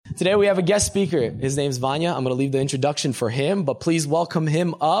Today we have a guest speaker. His name's Vanya. I'm going to leave the introduction for him, but please welcome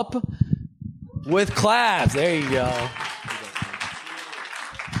him up with claps. There you go.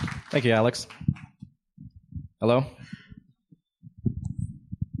 Thank you, Alex. Hello.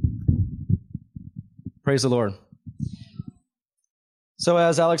 Praise the Lord. So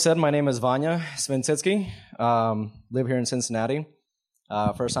as Alex said, my name is Vanya Sventsitsky. Live here in Cincinnati.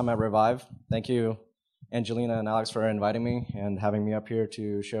 First time at Revive. Thank you, Angelina and Alex, for inviting me and having me up here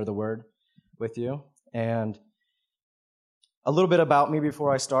to share the word with you. And a little bit about me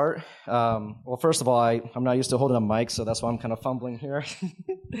before I start. Well, first of all, I'm not used to holding a mic, so that's why I'm kind of fumbling here.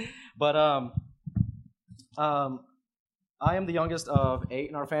 But I am the youngest of 8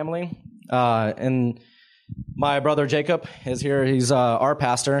 in our family. And my brother Jacob is here. He's our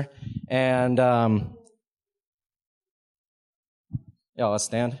pastor. And let's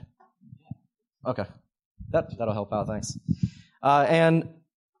stand. Okay. That'll help out, thanks. And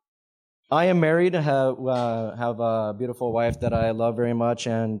I am married, have a beautiful wife that I love very much,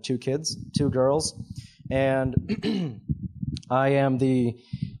 and 2 kids, 2 girls. And I am in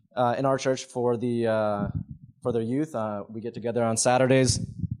our church for their youth. We get together on Saturdays,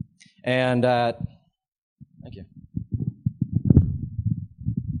 and thank you.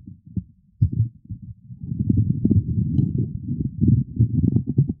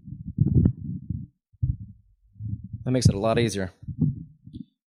 That makes it a lot easier.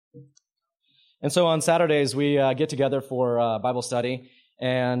 And so on Saturdays, we get together for Bible study,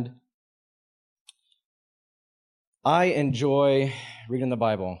 and I enjoy reading the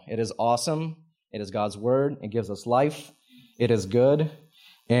Bible. It is awesome. It is God's Word. It gives us life. It is good.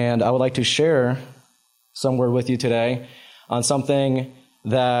 And I would like to share some word with you today on something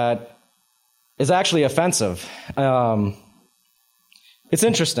that is actually offensive. It's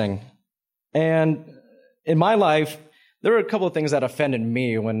interesting. And in my life, there were a couple of things that offended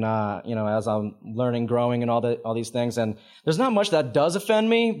me when, as I'm learning, growing, and all these things. And there's not much that does offend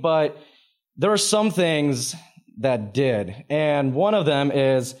me, but there are some things that did. And one of them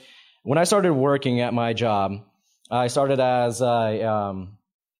is when I started working at my job. I started as a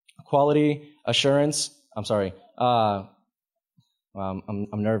quality assurance. I'm sorry. I'm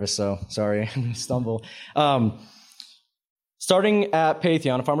nervous, so sorry. I'm going to stumble. Starting at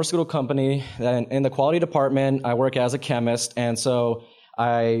Patheon, a pharmaceutical company, and in the quality department, I work as a chemist, and so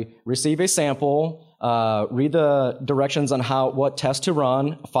I receive a sample, read the directions on what test to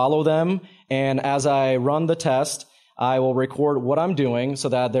run, follow them, and as I run the test, I will record what I'm doing so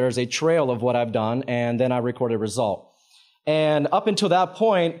that there's a trail of what I've done, and then I record a result. And up until that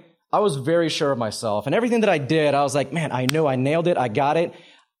point, I was very sure of myself, and everything that I did, I was like, man, I know I nailed it, I got it.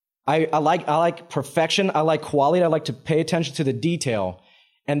 I like perfection. I like quality. I like to pay attention to the detail.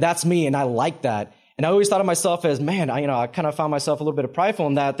 And that's me, and I like that. And I always thought of myself as, man, I kind of found myself a little bit of prideful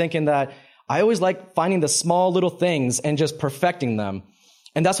in that, thinking that I always like finding the small little things and just perfecting them.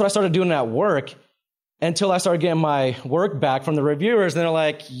 And that's what I started doing at work until I started getting my work back from the reviewers. And they're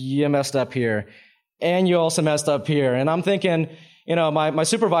like, you messed up here. And you also messed up here. And I'm thinking, my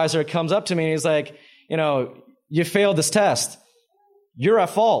supervisor comes up to me and he's like, you failed this test. You're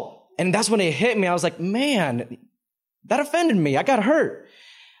at fault. And that's when it hit me. I was like, man, that offended me. I got hurt.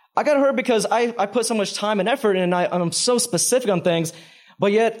 I got hurt because I put so much time and effort and I'm so specific on things,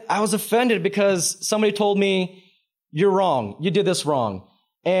 but yet I was offended because somebody told me, you're wrong. You did this wrong.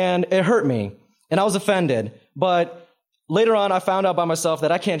 And it hurt me. And I was offended. But later on, I found out by myself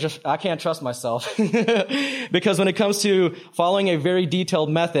that I can't trust myself because when it comes to following a very detailed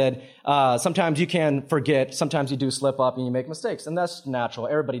method, sometimes you can forget, sometimes you do slip up and you make mistakes, and that's natural.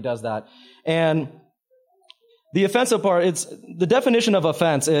 Everybody does that. And the offensive part, the definition of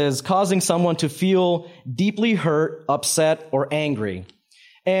offense is causing someone to feel deeply hurt, upset, or angry.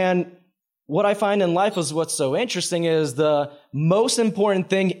 And what I find in life is what's so interesting is the most important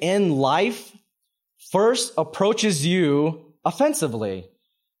thing in life first approaches you offensively.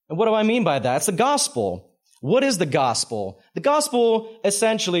 And what do I mean by that? It's the gospel. What is the gospel? The gospel,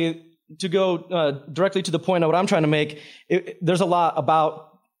 essentially, to go directly to the point of what I'm trying to make, there's a lot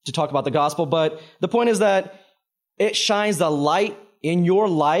to talk about the gospel, but the point is that it shines the light in your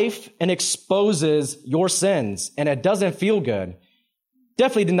life and exposes your sins, and it doesn't feel good.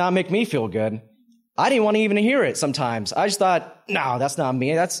 Definitely did not make me feel good. I didn't want to even hear it sometimes. I just thought, no, that's not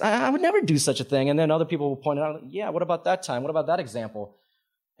me. I would never do such a thing. And then other people will point out, yeah, what about that time? What about that example?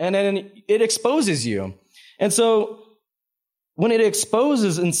 And then it exposes you. And so when it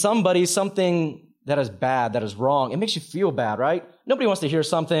exposes in somebody something that is bad, that is wrong, it makes you feel bad, right? Nobody wants to hear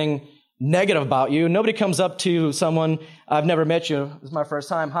something negative about you. Nobody comes up to someone, I've never met you, this is my first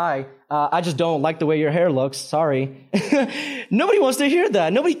time, hi, I just don't like the way your hair looks. Sorry. Nobody wants to hear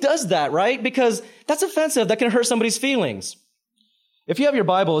that. Nobody does that, right? Because that's offensive. That can hurt somebody's feelings. If you have your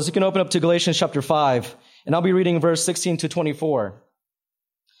Bibles, you can open up to Galatians chapter 5, and I'll be reading verse 16 to 24.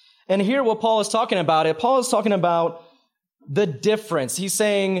 And here what Paul is talking about, Paul is talking about the difference. He's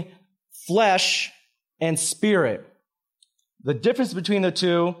saying flesh and spirit. The difference between the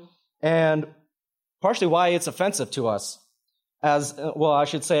two, and partially why it's offensive to us. I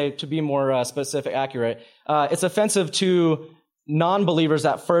should say, to be more specific, accurate, it's offensive to non-believers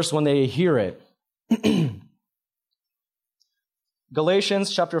at first when they hear it.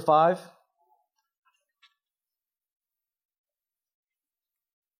 Galatians chapter 5.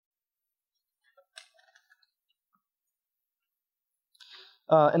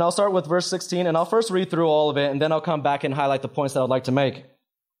 And I'll start with verse 16, and I'll first read through all of it, and then I'll come back and highlight the points that I'd like to make.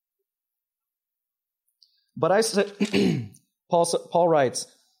 But I say, Paul writes,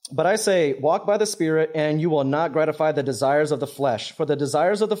 "But I say, walk by the Spirit, and you will not gratify the desires of the flesh. For the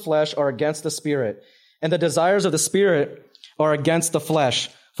desires of the flesh are against the Spirit, and the desires of the Spirit are against the flesh.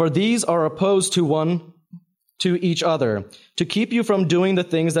 For these are opposed to each other, to keep you from doing the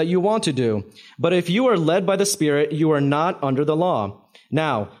things that you want to do. But if you are led by the Spirit, you are not under the law.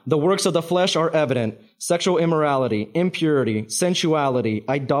 Now, the works of the flesh are evident: sexual immorality, impurity, sensuality,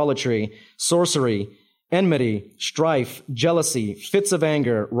 idolatry, sorcery, enmity, strife, jealousy, fits of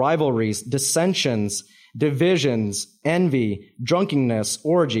anger, rivalries, dissensions, divisions, envy, drunkenness,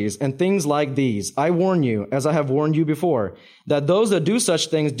 orgies, and things like these. I warn you, as I have warned you before, that those that do such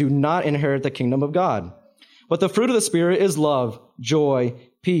things do not inherit the kingdom of God. But the fruit of the Spirit is love, joy,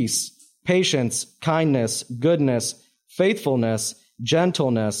 peace, patience, kindness, goodness, faithfulness,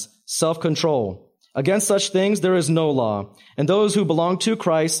 gentleness, self-control. Against such things there is no law. And those who belong to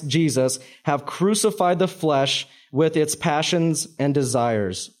Christ Jesus have crucified the flesh with its passions and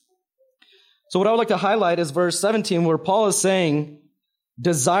desires." So what I would like to highlight is verse 17, where Paul is saying,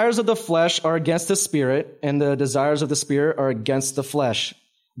 desires of the flesh are against the Spirit, and the desires of the Spirit are against the flesh.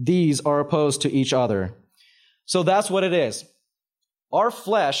 These are opposed to each other. So that's what it is. Our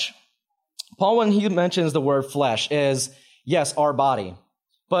flesh, Paul, when he mentions the word flesh, is, yes, our body.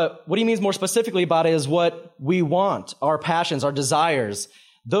 But what he means more specifically about it is what we want, our passions, our desires,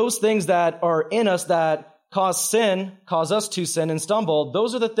 those things that are in us that cause us to sin and stumble.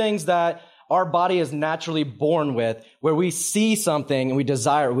 Those are the things that our body is naturally born with, where we see something and we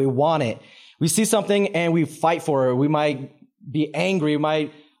desire it, we want it. We see something and we fight for it. We might be angry. We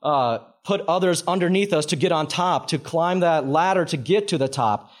might put others underneath us to get on top, to climb that ladder to get to the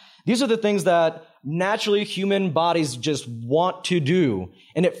top. These are the things that naturally human bodies just want to do.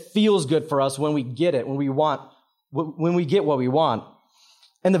 And it feels good for us when we get it, when we get what we want.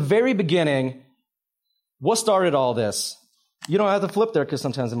 In the very beginning, what started all this? You don't have to flip there because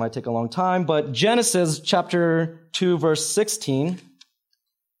sometimes it might take a long time, but Genesis chapter 2, verse 16.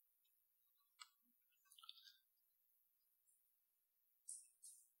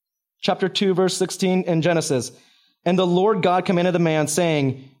 Chapter 2, verse 16 in Genesis. "And the Lord God commanded the man,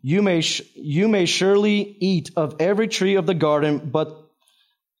 saying, You may surely eat of every tree of the garden,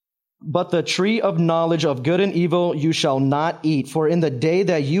 but the tree of knowledge of good and evil you shall not eat, for in the day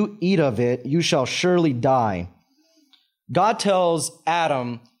that you eat of it, you shall surely die." God tells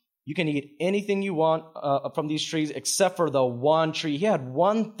Adam, you can eat anything you want from these trees except for the one tree. He had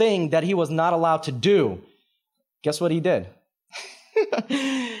one thing that he was not allowed to do. Guess what he did?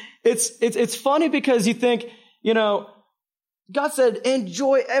 It's funny because you think, God said,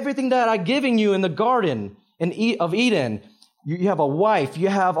 enjoy everything that I'm giving you in the garden of Eden. You have a wife, you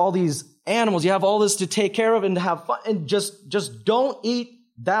have all these animals, you have all this to take care of and to have fun, and just don't eat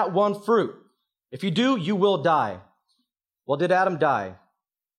that one fruit. If you do, you will die. Well, did Adam die?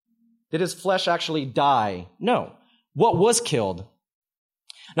 Did his flesh actually die? No. What was killed?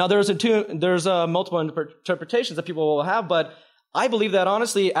 Now, there's multiple interpretations that people will have, but I believe that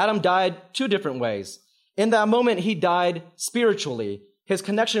honestly, Adam died two different ways. In that moment, he died spiritually. His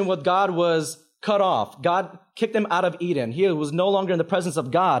connection with God was cut off. God kicked him out of Eden. He was no longer in the presence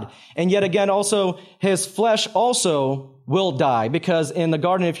of God. And yet again, also, his flesh also will die, because in the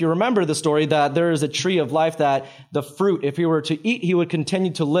garden, if you remember the story, that there is a tree of life that the fruit, if he were to eat, he would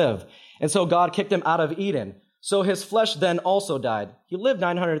continue to live. And so God kicked him out of Eden. So his flesh then also died. He lived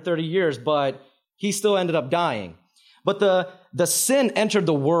 930 years, but he still ended up dying. But the sin entered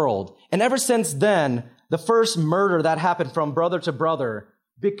the world. And ever since then, the first murder that happened from brother to brother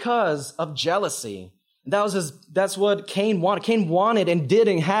because of jealousy. That's what Cain wanted. Cain wanted and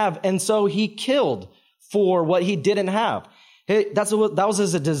didn't have, and so he killed for what he didn't have. That was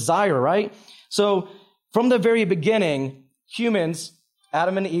his desire, right? So from the very beginning, humans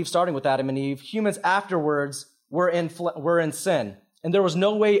Adam and Eve, starting with Adam and Eve, humans afterwards were in sin. And there was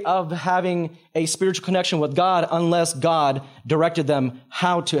no way of having a spiritual connection with God unless God directed them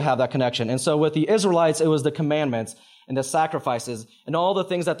how to have that connection. And so with the Israelites, it was the commandments and the sacrifices and all the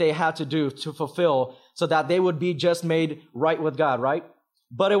things that they had to do to fulfill so that they would be just made right with God, right?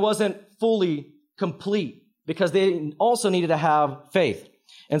 But it wasn't fully complete because they also needed to have faith.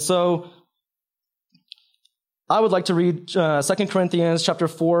 And so I would like to read 2 Corinthians chapter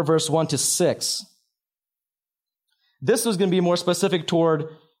 4, verse 1 to 6. This was going to be more specific toward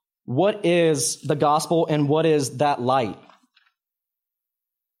what is the gospel and what is that light.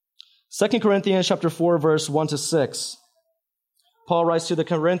 2 Corinthians chapter 4, verse 1 to 6. Paul writes to the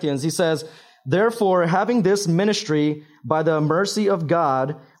Corinthians, he says, "Therefore, having this ministry by the mercy of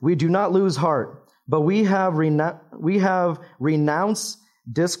God, we do not lose heart, but we have renounced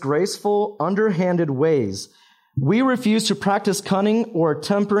disgraceful, underhanded ways. We refuse to practice cunning or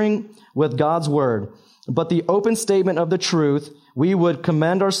tampering with God's word, but the open statement of the truth, we would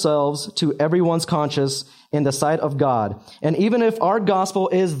commend ourselves to everyone's conscience in the sight of God. And even if our gospel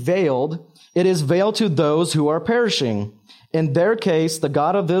is veiled, it is veiled to those who are perishing. In their case, the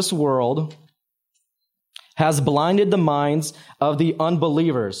God of this world has blinded the minds of the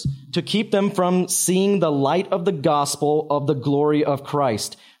unbelievers to keep them from seeing the light of the gospel of the glory of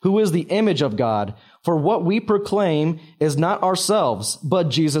Christ, who is the image of God. For what we proclaim is not ourselves, but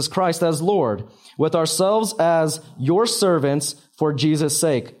Jesus Christ as Lord, with ourselves as your servants for Jesus'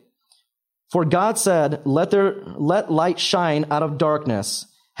 sake. For God said, let light shine out of darkness,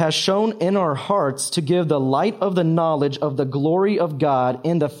 has shone in our hearts to give the light of the knowledge of the glory of God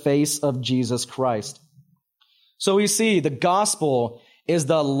in the face of Jesus Christ." So we see the gospel is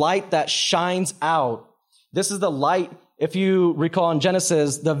the light that shines out. This is the light, if you recall in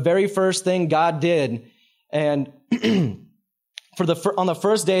Genesis, the very first thing God did, and on the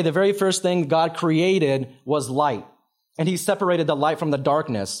first day, the very first thing God created was light. And he separated the light from the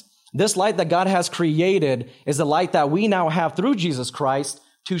darkness. This light that God has created is the light that we now have through Jesus Christ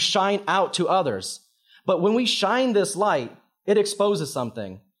to shine out to others. But when we shine this light, it exposes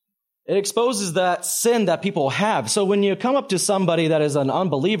something. It exposes that sin that people have. So when you come up to somebody that is an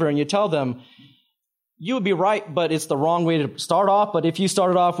unbeliever and you tell them, you would be right, but it's the wrong way to start off. But if you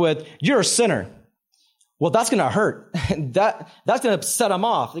started off with, you're a sinner, well, that's going to hurt. That's going to set them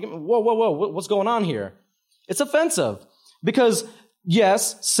off. Whoa, what's going on here? It's offensive because,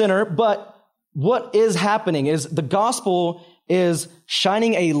 yes, sinner, but what is happening is the gospel is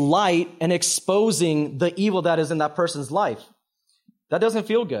shining a light and exposing the evil that is in that person's life. That doesn't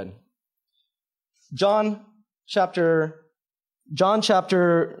feel good. John chapter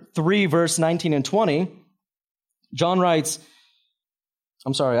 3, verse 19 and 20, John writes,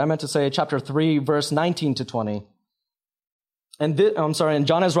 chapter 3, verse 19 to 20. And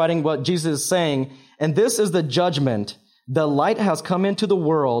John is writing what Jesus is saying, and this is the judgment. The light has come into the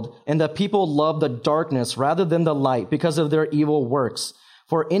world, and the people love the darkness rather than the light because of their evil works.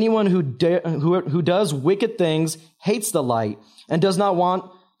 For anyone who does wicked things hates the light and does not want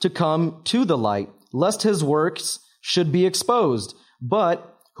to come to the light, lest his works should be exposed.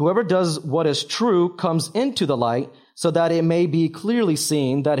 But whoever does what is true comes into the light, so that it may be clearly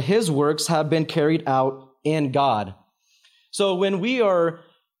seen that his works have been carried out in God. So when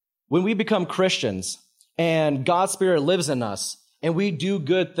we become Christians and God's Spirit lives in us and we do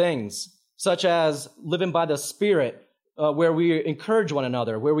good things, such as living by the Spirit, where we encourage one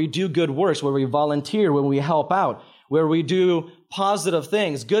another, where we do good works, where we volunteer, when we help out, where we do positive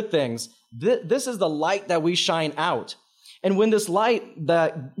things, good things, this is the light that we shine out. And when this light,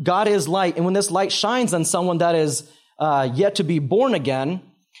 that God is light, and when this light shines on someone that is yet to be born again,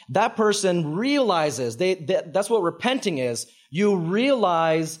 that person realizes, that's what repenting is. You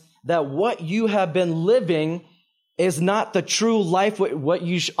realize that what you have been living is not the true life, what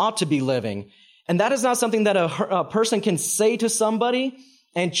you ought to be living. And that is not something that a person can say to somebody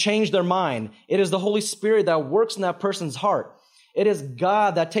and change their mind. It is the Holy Spirit that works in that person's heart. It is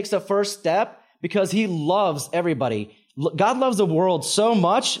God that takes the first step because he loves everybody. God loves the world so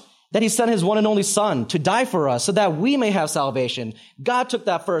much that he sent his one and only Son to die for us so that we may have salvation. God took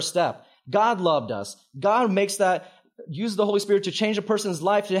that first step. God loved us. God uses the Holy Spirit to change a person's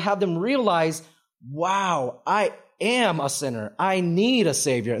life, to have them realize, wow, I am a sinner. I need a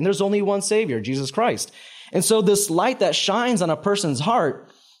Savior. And there's only one Savior, Jesus Christ. And so this light that shines on a person's heart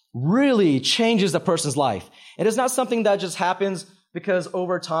really changes the person's life. It is not something that just happens because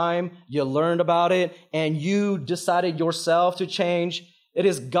over time you learned about it and you decided yourself to change. It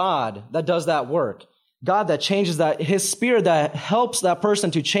is God that does that work. God that changes that, his Spirit that helps that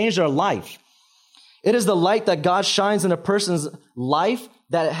person to change their life. It is the light that God shines in a person's life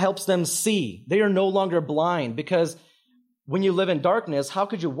that helps them see. They are no longer blind, because when you live in darkness, how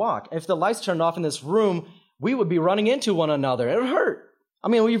could you walk? If the lights turned off in this room, we would be running into one another. It would hurt. I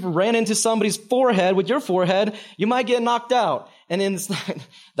mean, when you ran into somebody's forehead with your forehead, you might get knocked out. And then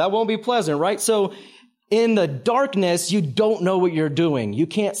that won't be pleasant, right? So in the darkness, you don't know what you're doing. You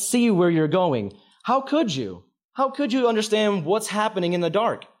can't see where you're going. How could you? How could you understand what's happening in the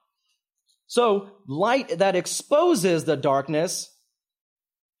dark? So light that exposes the darkness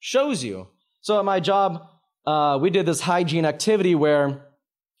shows you. So at my job, we did this hygiene activity where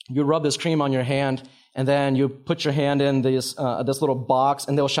you rub this cream on your hand, and then you put your hand in this little box,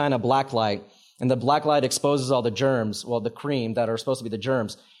 and they'll shine a black light. And the black light exposes all the germs, well, the cream that are supposed to be the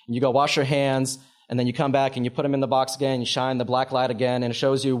germs. And you go wash your hands, and then you come back and you put them in the box again, you shine the black light again, and it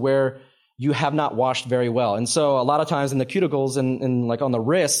shows you where you have not washed very well. And so a lot of times in the cuticles and like on the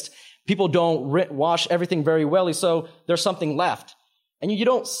wrist, people don't wash everything very well, so there's something left. And you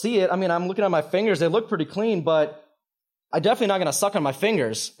don't see it. I mean, I'm looking at my fingers. They look pretty clean, but I'm definitely not going to suck on my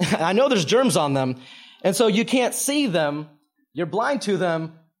fingers. I know there's germs on them. And so you can't see them. You're blind to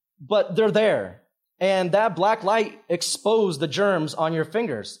them, but they're there. And that black light exposed the germs on your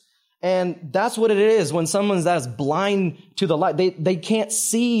fingers. And that's what it is when someone's that's blind to the light. They can't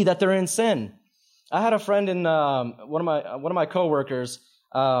see that they're in sin. I had a friend in one of my coworkers.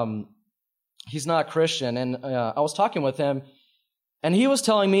 He's not Christian, and I was talking with him, and he was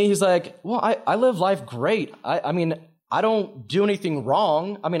telling me, he's like, well, I live life great. I mean, I don't do anything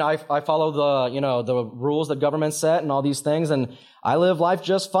wrong. I mean, I follow the rules that government set and all these things, and I live life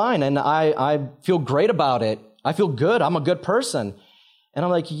just fine, and I feel great about it. I feel good. I'm a good person. And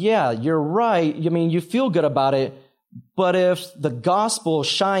I'm like, yeah, you're right. I mean, you feel good about it, but if the gospel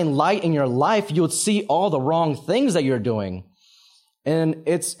shine light in your life, you would see all the wrong things that you're doing. And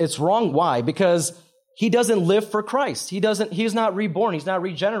it's wrong. Why? Because he doesn't live for Christ. He's not reborn. He's not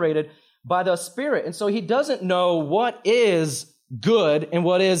regenerated by the Spirit. And so he doesn't know what is good and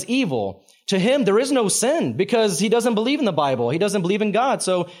what is evil. To him, there is no sin because he doesn't believe in the Bible. He doesn't believe in God.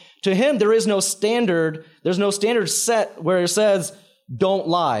 So to him, there is no standard. There's no standard set where it says, don't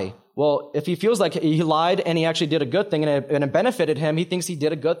lie. Well, if he feels like he lied and he actually did a good thing and it benefited him, he thinks he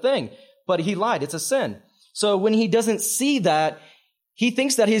did a good thing. But he lied. It's a sin. So when he doesn't see that, he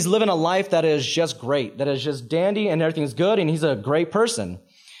thinks that he's living a life that is just great, that is just dandy and everything's good and he's a great person.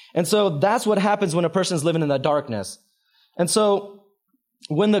 And so that's what happens when a person's living in the darkness. And so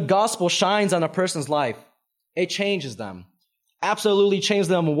when the gospel shines on a person's life, it changes them. Absolutely changes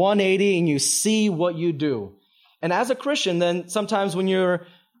them 180, and you see what you do. And as a Christian, then sometimes when you're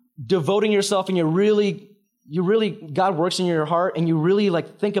devoting yourself and you really, God works in your heart and you really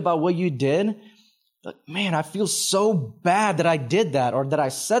like think about what you did, like, man, I feel so bad that I did that or that I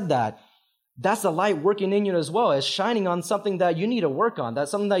said that. That's the light working in you as well. It's shining on something that you need to work on. That's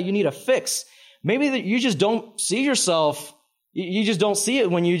something that you need to fix. Maybe that you just don't see yourself. You just don't see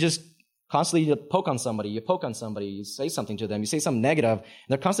it when you just constantly poke on somebody. You poke on somebody. You say something to them. You say something negative. And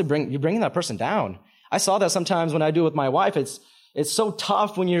they're constantly you're bringing that person down. I saw that sometimes when I do with my wife. It's so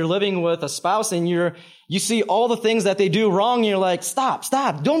tough when you're living with a spouse and you see all the things that they do wrong and you're like, stop,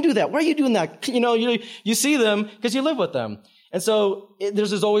 don't do that. Why are you doing that? You see them because you live with them. And so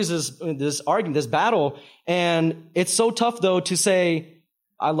there's always this argument, this battle. And it's so tough though to say,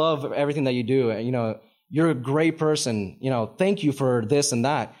 I love everything that you do. You're a great person. Thank you for this and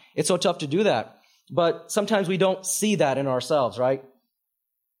that. It's so tough to do that. But sometimes we don't see that in ourselves, right?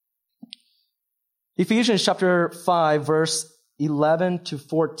 Ephesians chapter 5, verse 11 to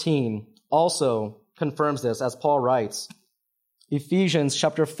 14 also confirms this, as Paul writes. Ephesians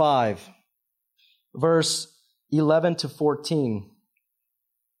chapter 5, verse 11 to 14.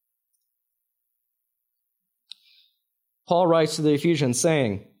 Paul writes to the Ephesians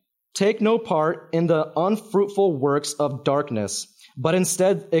saying, "Take no part in the unfruitful works of darkness, but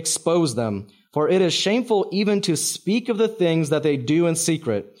instead expose them. For it is shameful even to speak of the things that they do in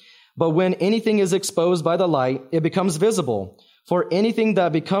secret. But when anything is exposed by the light, it becomes visible. For anything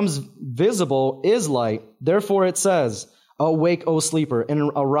that becomes visible is light. Therefore it says, 'Awake, O sleeper,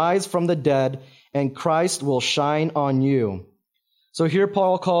 and arise from the dead, and Christ will shine on you.'" So here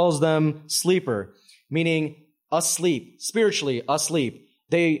Paul calls them sleeper, meaning asleep, spiritually asleep.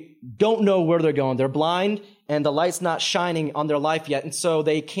 They don't know where they're going. They're blind, and the light's not shining on their life yet, and so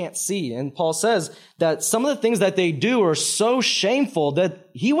they can't see. And Paul says that some of the things that they do are so shameful that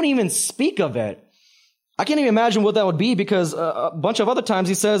he wouldn't even speak of it. I can't even imagine what that would be, because a bunch of other times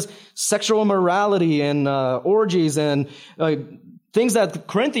he says sexual immorality and orgies and things that the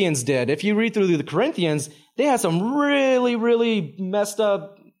Corinthians did. If you read through the Corinthians, they had some really, really messed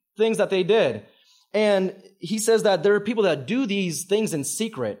up things that they did. And he says that there are people that do these things in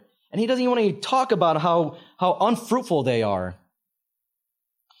secret. And he doesn't even want to talk about how unfruitful they are.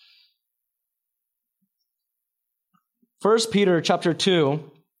 1 Peter chapter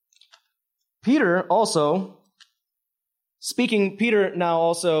 2. Peter now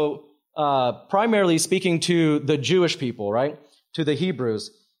also primarily speaking to the Jewish people, right? To the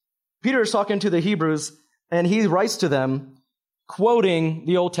Hebrews. Peter is talking to the Hebrews, and he writes to them, quoting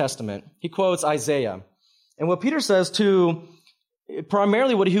the Old Testament. He quotes Isaiah. And what Peter says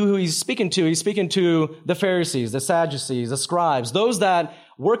primarily who he's speaking to the Pharisees, the Sadducees, the scribes, those that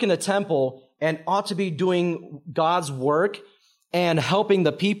work in the temple and ought to be doing God's work and helping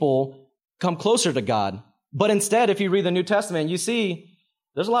the people come closer to God. But instead, if you read the New Testament, you see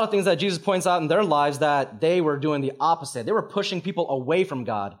there's a lot of things that Jesus points out in their lives that they were doing the opposite. They were pushing people away from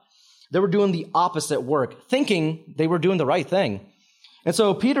God. They were doing the opposite work, thinking they were doing the right thing. And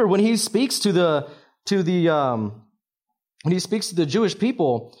so Peter, when he speaks to the Jewish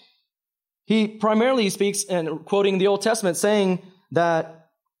people, he primarily speaks and quoting the Old Testament, saying that,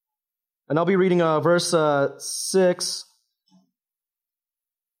 and I'll be reading verse 6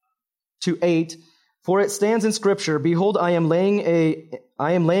 to 8. For it stands in Scripture, behold,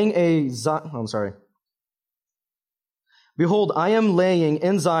 Behold, I am laying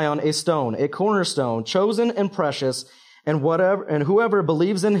in Zion a stone, a cornerstone, chosen and precious, and whoever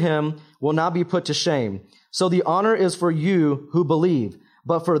believes in him will not be put to shame. So the honor is for you who believe.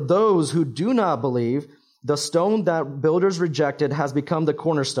 But for those who do not believe, the stone that builders rejected has become the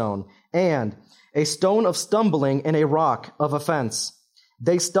cornerstone, and a stone of stumbling and a rock of offense.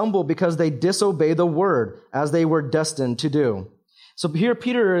 They stumble because they disobey the word as they were destined to do. So here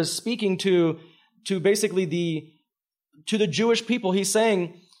Peter is speaking to basically to the Jewish people.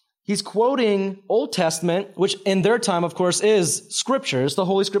 He's quoting Old Testament, which in their time, of course, is Scripture. It's the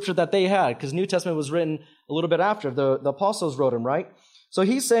Holy Scripture that they had, because New Testament was written a little bit after. The apostles wrote them, right? So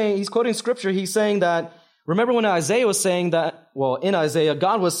he's quoting Scripture. He's saying that, remember when Isaiah was saying that, in Isaiah,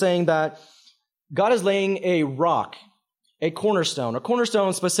 God was saying that God is laying a rock, a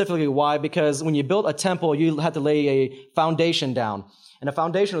cornerstone specifically. Why? Because when you built a temple, you had to lay a foundation down. And a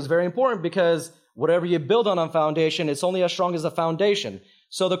foundation was very important because whatever you build on a foundation, it's only as strong as the foundation.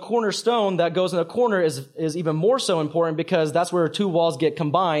 So the cornerstone that goes in the corner is even more so important because that's where two walls get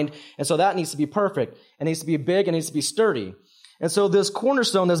combined. And so that needs to be perfect. It needs to be big. It needs to be sturdy. And so this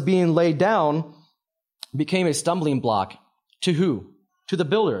cornerstone that's being laid down became a stumbling block. To who? To the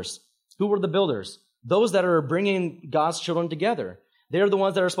builders. Who were the builders? Those that are bringing God's children together. They're the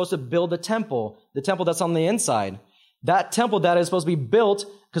ones that are supposed to build the temple that's on the inside. That temple that is supposed to be built,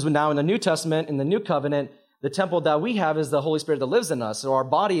 because now in the New Testament, in the New Covenant, the temple that we have is the Holy Spirit that lives in us. So our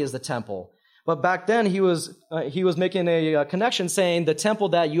body is the temple. But back then he was making a connection saying the temple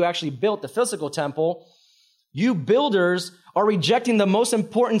that you actually built, the physical temple, you builders are rejecting the most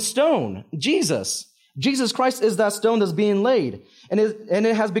important stone, Jesus. Jesus Christ is that stone that's being laid. And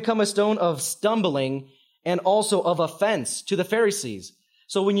it has become a stone of stumbling and also of offense to the Pharisees.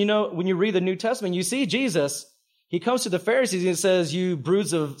 So when you read the New Testament, you see Jesus, he comes to the Pharisees and says, you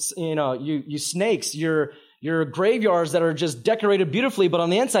broods of, you snakes, your graveyards that are just decorated beautifully, but on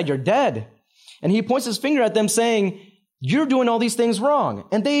the inside you're dead. And he points his finger at them saying, you're doing all these things wrong.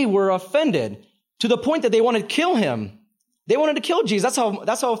 And they were offended to the point that they wanted to kill him. They wanted to kill Jesus.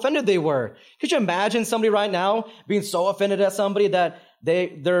 That's how offended they were. Could you imagine somebody right now being so offended at somebody that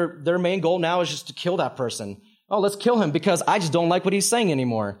their main goal now is just to kill that person? Oh, let's kill him because I just don't like what he's saying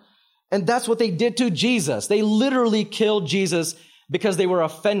anymore. And that's what they did to Jesus. They literally killed Jesus because they were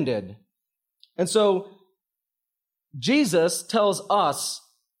offended. And so Jesus tells us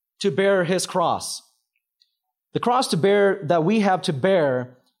to bear his cross. The cross that we have to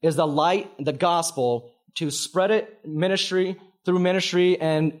bear is the light, the gospel, to spread it through ministry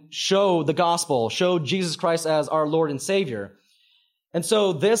and show the gospel, show Jesus Christ as our Lord and Savior. And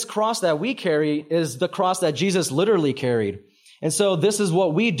so this cross that we carry is the cross that Jesus literally carried. And so this is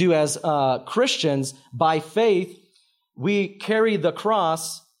what we do as Christians. By faith, we carry the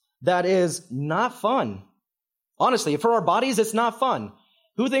cross that is not fun. Honestly, for our bodies, it's not fun.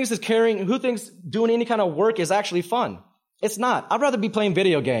 Who thinks doing any kind of work is actually fun? It's not. I'd rather be playing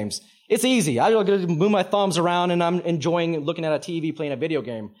video games. It's easy. I just move my thumbs around and I'm enjoying looking at a TV playing a video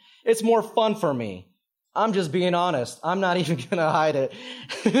game. It's more fun for me. I'm just being honest. I'm not even going to hide it.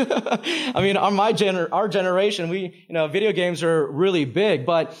 I mean, our generation, video games are really big,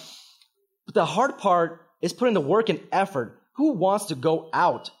 but the hard part is putting the work and effort. Who wants to go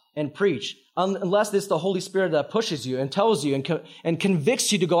out and preach unless it's the Holy Spirit that pushes you and tells you and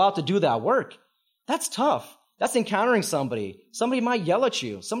convicts you to go out to do that work? That's tough. That's encountering somebody. Somebody might yell at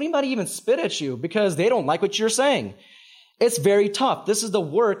you. Somebody might even spit at you because they don't like what you're saying. It's very tough. This is the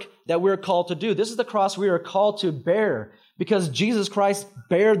work that we're called to do. This is the cross we are called to bear because Jesus Christ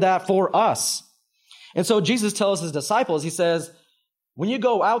bared that for us. And so Jesus tells his disciples, he says, when you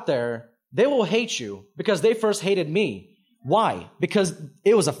go out there, they will hate you because they first hated me. Why? Because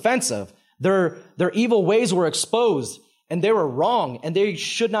it was offensive. Their evil ways were exposed and they were wrong and they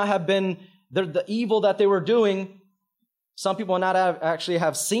should not have been the evil that they were doing. Some people not actually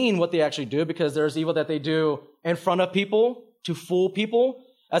have seen what they actually do because there's evil that they do in front of people to fool people.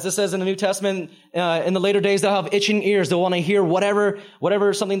 As it says in the New Testament, in the later days, they'll have itching ears. They'll want to hear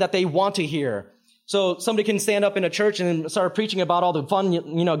whatever something that they want to hear. So somebody can stand up in a church and start preaching about all the fun,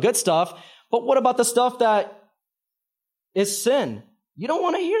 good stuff. But what about the stuff that is sin? You don't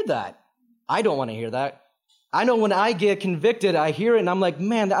want to hear that. I don't want to hear that. I know when I get convicted, I hear it and I'm like,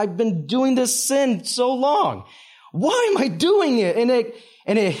 man, I've been doing this sin so long. Why am I doing it?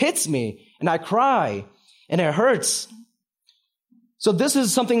 And it hits me and I cry and it hurts. So this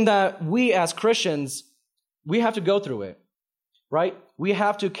is something that we as Christians, we have to go through it, right? We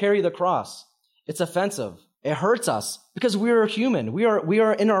have to carry the cross. It's offensive. It hurts us because we are human. We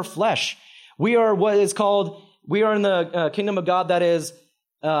are in our flesh. We are what is called, we are in the kingdom of God that is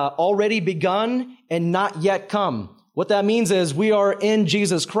already begun and not yet come. What that means is we are in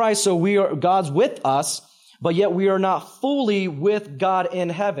Jesus Christ, so God's with us, but yet we are not fully with God in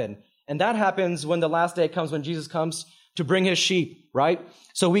heaven. And that happens when the last day comes, when Jesus comes to bring his sheep, right?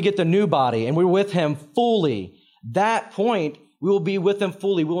 So we get the new body and we're with him fully. That point, we will be with him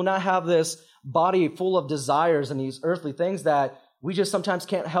fully. We will not have this body full of desires and these earthly things that we just sometimes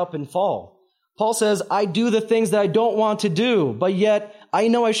can't help and fall. Paul says, I do the things that I don't want to do, but yet I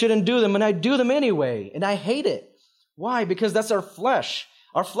know I shouldn't do them, and I do them anyway, and I hate it. Why? Because that's our flesh.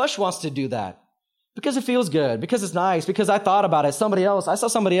 Our flesh wants to do that because it feels good, because it's nice, because I thought about it. I saw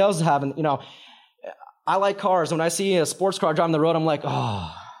somebody else having, I like cars. When I see a sports car driving the road, I'm like,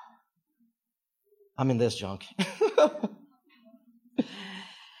 oh, I'm in this junk.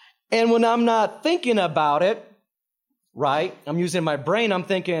 And when I'm not thinking about it, right, I'm using my brain, I'm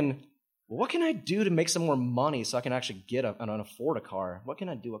thinking, what can I do to make some more money so I can actually get and afford a car? What can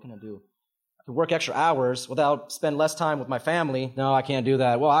I do? I can work extra hours without spend less time with my family. No, I can't do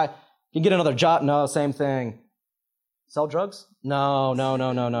that. Well, I can get another job. No, same thing. Sell drugs?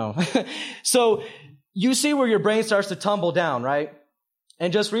 No. So you see where your brain starts to tumble down, right?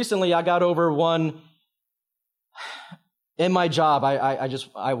 And just recently I got over one in my job.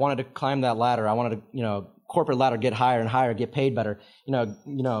 I wanted to climb that ladder. I wanted to, corporate ladder, get higher and higher, get paid better,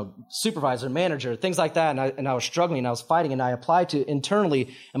 supervisor, manager, things like that. And I was struggling, I was fighting, and I applied to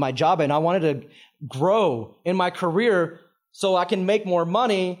internally in my job, and I wanted to grow in my career so I can make more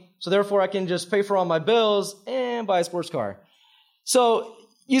money, so therefore I can just pay for all my bills and buy a sports car. So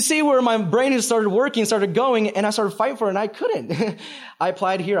you see where my brain has started working, started going, and I started fighting for it, and I couldn't. I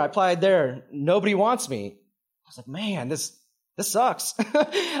applied here, I applied there. Nobody wants me. I was like, man, this sucks.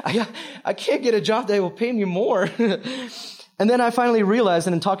 I can't get a job that will pay me more. And then I finally realized,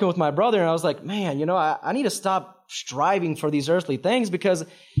 and in talking with my brother, and I was like, man, I need to stop striving for these earthly things because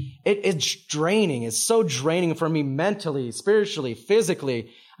it's draining. It's so draining for me mentally, spiritually,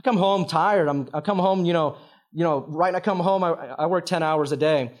 physically. I come home tired. I come home, right. I come home, I work 10 hours a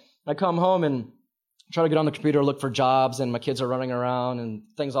day. I come home and try to get on the computer, look for jobs, and my kids are running around and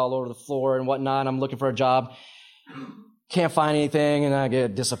things all over the floor and whatnot. I'm looking for a job. Can't find anything, and I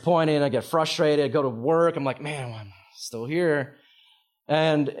get disappointed, I get frustrated, I go to work, I'm like, man, I'm still here.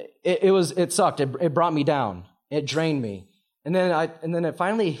 And it sucked. It brought me down. It drained me. And then it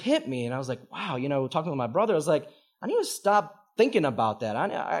finally hit me, and I was like, wow, talking with my brother, I was like, I need to stop thinking about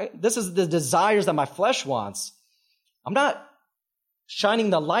that. This is the desires that my flesh wants. I'm not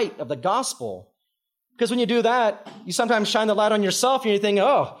shining the light of the gospel. Because when you do that, you sometimes shine the light on yourself, and you think,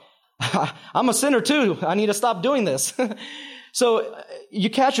 oh, I'm a sinner too. I need to stop doing this. So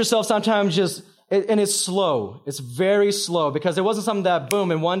you catch yourself sometimes and it's slow. It's very slow because it wasn't something that boom,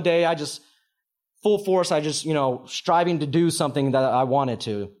 and one day full force, striving to do something that I wanted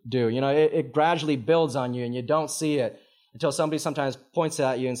to do. It gradually builds on you and you don't see it until somebody sometimes points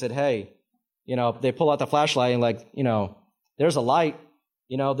at you and said, hey, they pull out the flashlight and there's a light,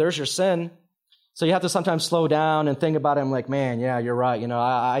 there's your sin. So you have to sometimes slow down and think about it. I'm like, man, yeah, you're right.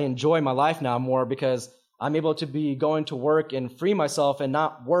 I enjoy my life now more because I'm able to be going to work and free myself and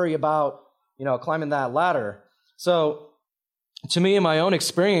not worry about, climbing that ladder. So to me, in my own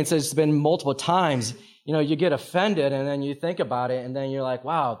experience, it's been multiple times, you get offended and then you think about it and then you're like,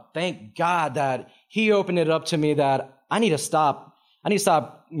 wow, thank God that he opened it up to me that I need to stop,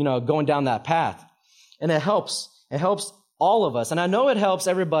 going down that path. And it helps. It helps all of us. And I know it helps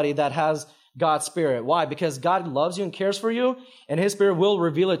everybody that has God's Spirit. Why? Because God loves you and cares for you, and His Spirit will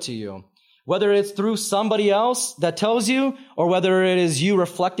reveal it to you. Whether it's through somebody else that tells you, or whether it is you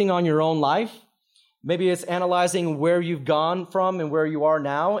reflecting on your own life. Maybe it's analyzing where you've gone from and where you are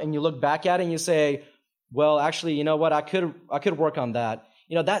now, and you look back at it and you say, well, actually, you know what? I could work on that.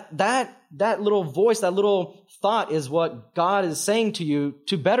 You know, that little voice, that little thought is what God is saying to you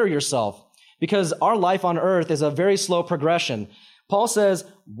to better yourself. Because our life on earth is a very slow progression. Paul says,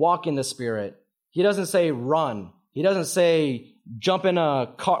 walk in the Spirit. He doesn't say run. He doesn't say jump in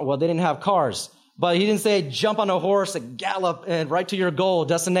a car. Well, they didn't have cars. But he didn't say jump on a horse and gallop and right to your goal,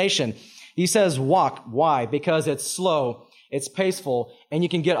 destination. He says walk. Why? Because it's slow, it's paceful, and you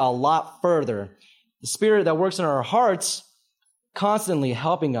can get a lot further. The Spirit that works in our hearts constantly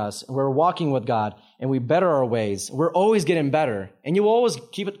helping us. We're walking with God, and we better our ways. We're always getting better, and you will always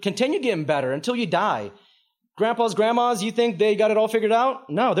continue getting better until you die. Grandpas, grandmas, you think they got it all figured out?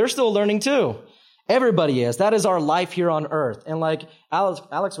 No, they're still learning too. Everybody is. That is our life here on earth. And like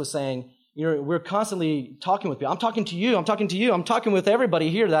Alex was saying, you know, we're constantly talking with people. I'm talking to you. I'm talking to you. I'm talking with everybody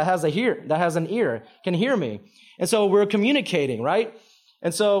here that has an ear, can hear me. And so we're communicating, right?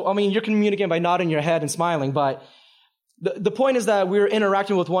 And so, I mean, you're communicating by nodding your head and smiling, but the point is that we're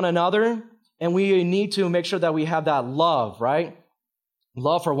interacting with one another, and we need to make sure that we have that love, right?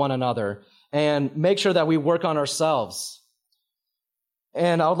 Love for one another, and make sure that we work on ourselves.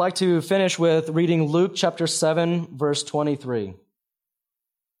 And I would like to finish with reading Luke chapter 7, verse 23.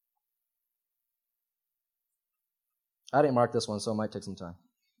 I didn't mark this one, so it might take some time.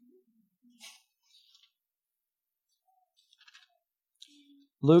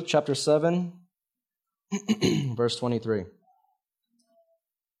 Luke chapter 7, verse 23.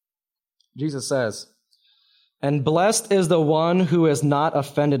 Jesus says, "And blessed is the one who is not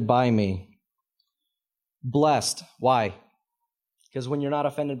offended by me." Blessed. Why? Because when you're not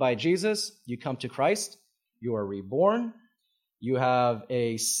offended by Jesus, you come to Christ, you are reborn, you have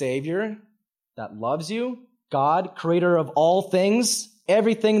a Savior that loves you, God, creator of all things,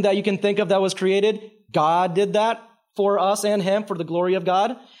 everything that you can think of that was created, God did that for us and Him, for the glory of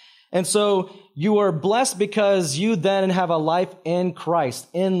God. And so you are blessed because you then have a life in Christ,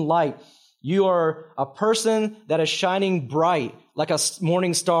 in light. You are a person that is shining bright like a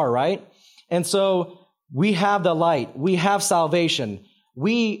morning star, right? And so we have the light. We have salvation.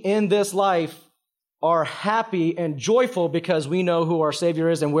 We in this life are happy and joyful because we know who our Savior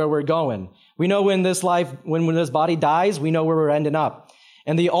is and where we're going. We know when this life, when this body dies, we know where we're ending up.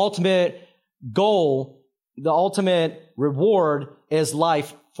 And the ultimate goal, the ultimate reward is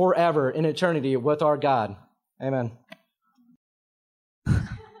life forever in eternity with our God. Amen.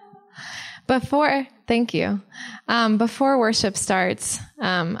 Thank you. Before worship starts,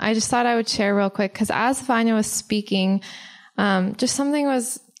 I just thought I would share real quick, because as Vanya was speaking, just something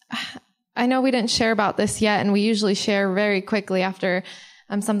was, I know we didn't share about this yet, and we usually share very quickly after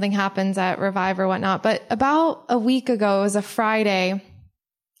something happens at Revive or whatnot, but about a week ago, it was a Friday,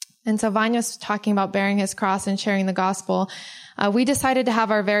 and so Vanya was talking about bearing his cross and sharing the gospel. We decided to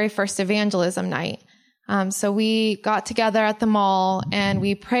have our very first evangelism night. So we got together at the mall, and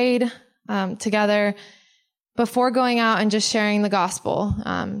we prayed together before going out and just sharing the gospel,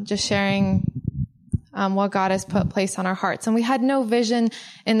 just sharing what God has placed on our hearts. And we had no vision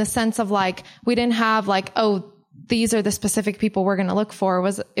in the sense of like, we didn't have like, oh, these are the specific people we're going to look for.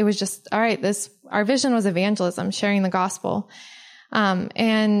 It was just, all right, our vision was evangelism, sharing the gospel.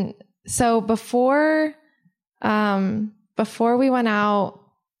 And so before we went out,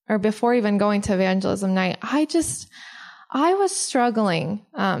 or before even going to evangelism night, I was struggling.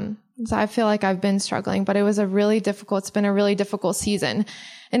 So I feel like I've been struggling, but it's been a really difficult season.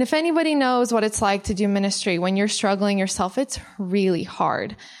 And if anybody knows what it's like to do ministry when you're struggling yourself, it's really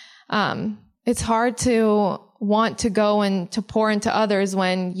hard. It's hard to want to go and to pour into others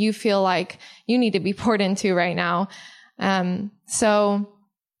when you feel like you need to be poured into right now. So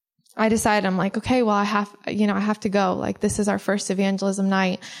I decided, I'm like, okay, well, I have to go. Like, this is our first evangelism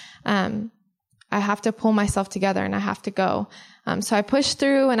night. I have to pull myself together and I have to go. So I pushed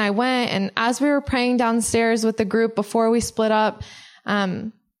through and I went, and as we were praying downstairs with the group before we split up,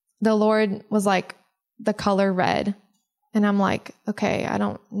 the Lord was like, the color red. And I'm like, okay, I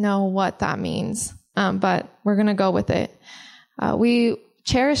don't know what that means. But we're going to go with it.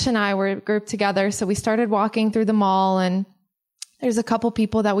 Cherish and I were grouped together. So we started walking through the mall, and There's a couple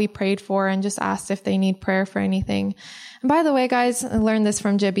people that we prayed for and just asked if they need prayer for anything. And by the way, guys, I learned this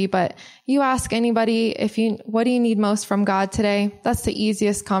from Jibby, but you ask anybody what do you need most from God today? That's the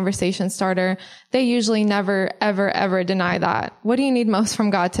easiest conversation starter. They usually never, ever, ever deny that. What do you need most from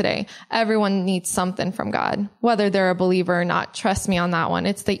God today? Everyone needs something from God, whether they're a believer or not. Trust me on that one.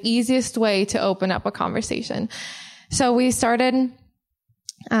 It's the easiest way to open up a conversation. So we started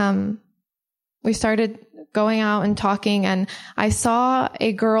going out and talking, and I saw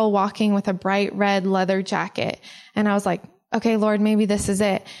a girl walking with a bright red leather jacket, and I was like, okay, Lord, maybe this is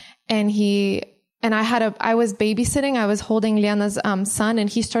it. And I was babysitting. I was holding Liana's son, and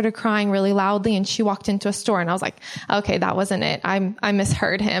he started crying really loudly, and she walked into a store, and I was like, okay, that wasn't it. I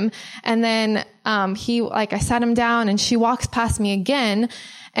misheard him. And then I sat him down, and she walks past me again.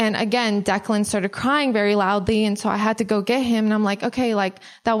 And again, Declan started crying very loudly. And so I had to go get him. And I'm like, okay,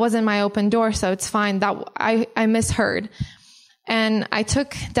 that wasn't my open door. So it's fine. That I misheard. And I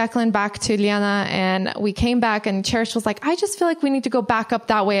took Declan back to Liana, and we came back, and Cherish was like, I just feel like we need to go back up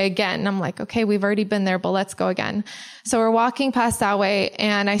that way again. And I'm like, okay, we've already been there, but let's go again. So we're walking past that way,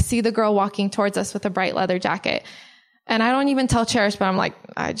 and I see the girl walking towards us with a bright leather jacket. And I don't even tell Cherish, but I'm like,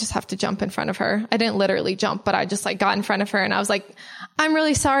 I just have to jump in front of her. I didn't literally jump, but I just got in front of her, and I was like, I'm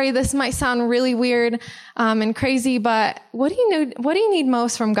really sorry. This might sound really weird, and crazy, but what do you need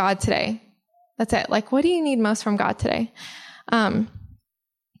most from God today? That's it. What do you need most from God today? And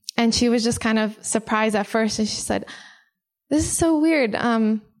she was just kind of surprised at first. And she said, this is so weird.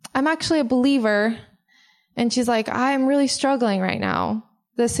 I'm actually a believer. And she's like, I'm really struggling right now.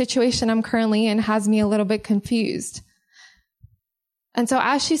 The situation I'm currently in has me a little bit confused. And so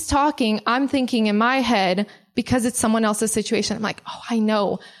as she's talking, I'm thinking in my head, because it's someone else's situation, I'm like, oh, I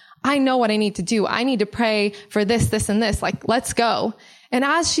know what I need to do. I need to pray for this, this, and this. Let's go. And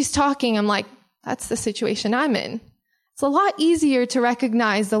as she's talking, I'm like, that's the situation I'm in. It's a lot easier to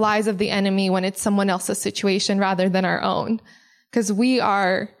recognize the lies of the enemy when it's someone else's situation rather than our own, because we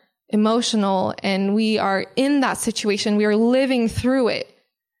are emotional and we are in that situation. We are living through it.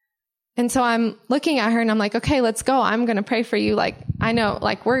 And so I'm looking at her and I'm like, okay, let's go. I'm going to pray for you. I know,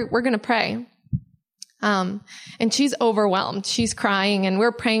 we're going to pray. And she's overwhelmed. She's crying, and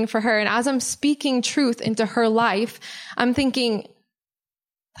we're praying for her. And as I'm speaking truth into her life, I'm thinking,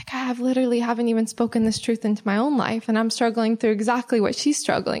 I literally haven't even spoken this truth into my own life, and I'm struggling through exactly what she's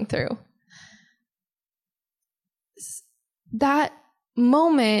struggling through. That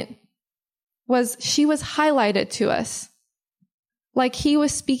moment she was highlighted to us. He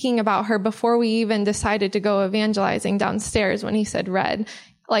was speaking about her before we even decided to go evangelizing downstairs when he said red.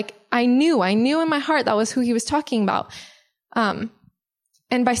 I knew in my heart that was who he was talking about. And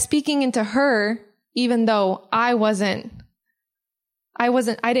by speaking into her, even though I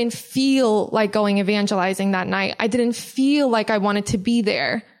didn't feel like going evangelizing that night. I didn't feel like I wanted to be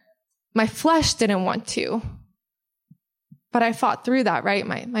there. My flesh didn't want to. But I fought through that, right?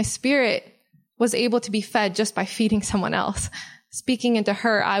 My spirit was able to be fed just by feeding someone else. Speaking into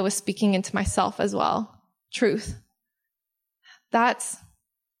her, I was speaking into myself as well. Truth. That's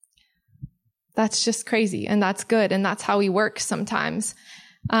just crazy, and that's good, and that's how he works sometimes.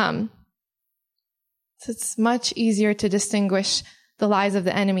 So it's much easier to distinguish the lies of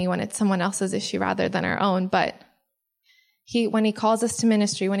the enemy when it's someone else's issue rather than our own. But when he calls us to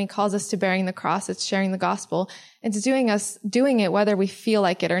ministry, when he calls us to bearing the cross, it's sharing the gospel. It's doing it whether we feel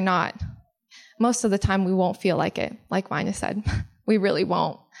like it or not. Most of the time we won't feel like it, like Vanya said. We really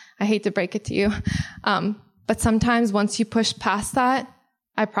won't. I hate to break it to you. But sometimes once you push past that,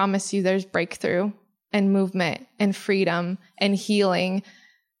 I promise you there's breakthrough and movement and freedom and healing.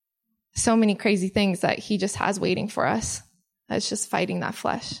 So many crazy things that he just has waiting for us. It's just fighting that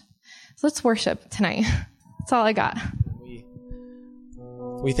flesh. So let's worship tonight. That's all I got.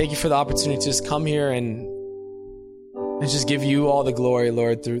 We thank you for the opportunity to just come here and just give you all the glory,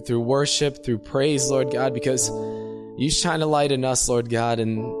 Lord, through worship, through praise, Lord God, because you shine a light in us, Lord God,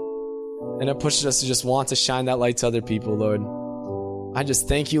 and it pushes us to just want to shine that light to other people, Lord. I just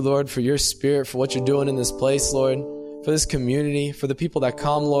thank you, Lord, for your spirit, for what you're doing in this place, Lord, for this community, for the people that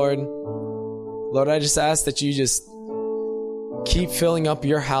come, Lord. Lord, I just ask that you just keep filling up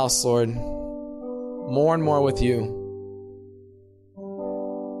your house, Lord, more and more with you.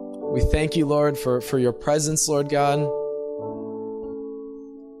 We thank you, Lord, for your presence, Lord God,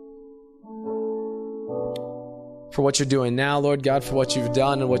 for what you're doing now, Lord God, for what you've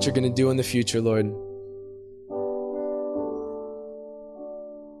done and what you're going to do in the future, Lord.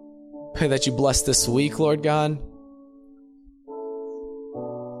 Pray that you bless this week, Lord God,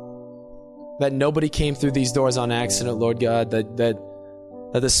 that nobody came through these doors on accident, Lord God, that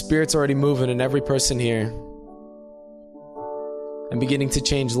the Spirit's already moving in every person here. and beginning to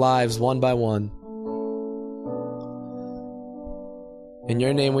change lives one by one. In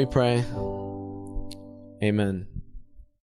your name we pray. Amen.